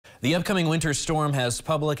The upcoming winter storm has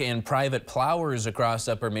public and private plowers across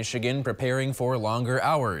Upper Michigan preparing for longer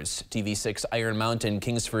hours. TV6 Iron Mountain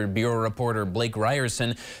Kingsford Bureau reporter Blake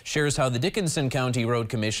Ryerson shares how the Dickinson County Road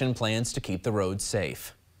Commission plans to keep the roads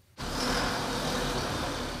safe.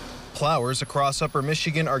 Plowers across Upper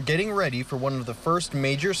Michigan are getting ready for one of the first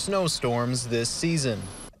major snowstorms this season.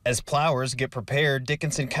 As plowers get prepared,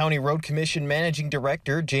 Dickinson County Road Commission Managing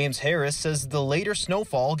Director James Harris says the later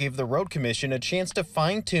snowfall gave the Road Commission a chance to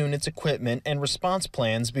fine-tune its equipment and response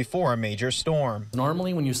plans before a major storm.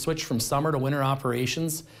 Normally when you switch from summer to winter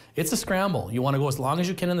operations, it's a scramble. You want to go as long as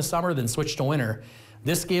you can in the summer, then switch to winter.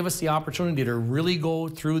 This gave us the opportunity to really go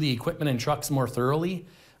through the equipment and trucks more thoroughly,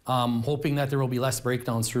 hoping that there will be less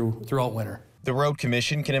breakdowns throughout winter. The Road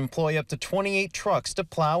Commission can employ up to 28 trucks to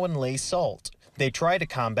plow and lay salt. They try to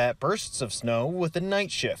combat bursts of snow with a night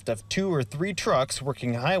shift of 2 or 3 trucks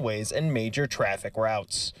working highways and major traffic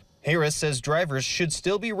routes. Harris says drivers should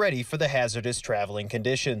still be ready for the hazardous traveling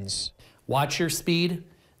conditions. Watch your speed,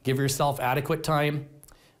 give yourself adequate time.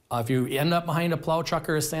 If you end up behind a plow truck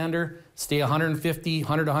or a sander, stay 100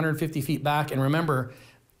 to 150 feet back, and remember,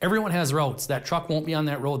 everyone has routes. That truck won't be on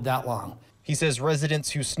that road that long. He says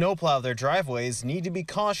residents who snowplow their driveways need to be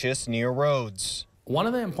cautious near roads. One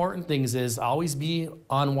of the important things is always be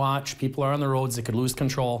on watch. People are on the roads that could lose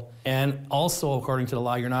control. And also, according to the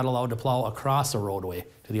law, you're not allowed to plow across a roadway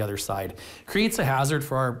to the other side. Creates a hazard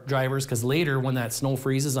for our drivers because later when that snow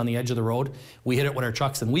freezes on the edge of the road, we hit it with our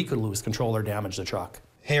trucks and we could lose control or damage the truck.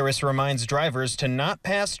 Harris reminds drivers to not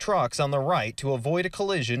pass trucks on the right to avoid a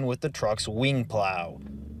collision with the truck's wing plow.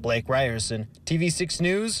 Blake Ryerson, TV6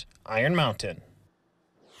 News, Iron Mountain.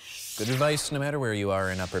 Good advice no matter where you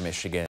are in Upper Michigan.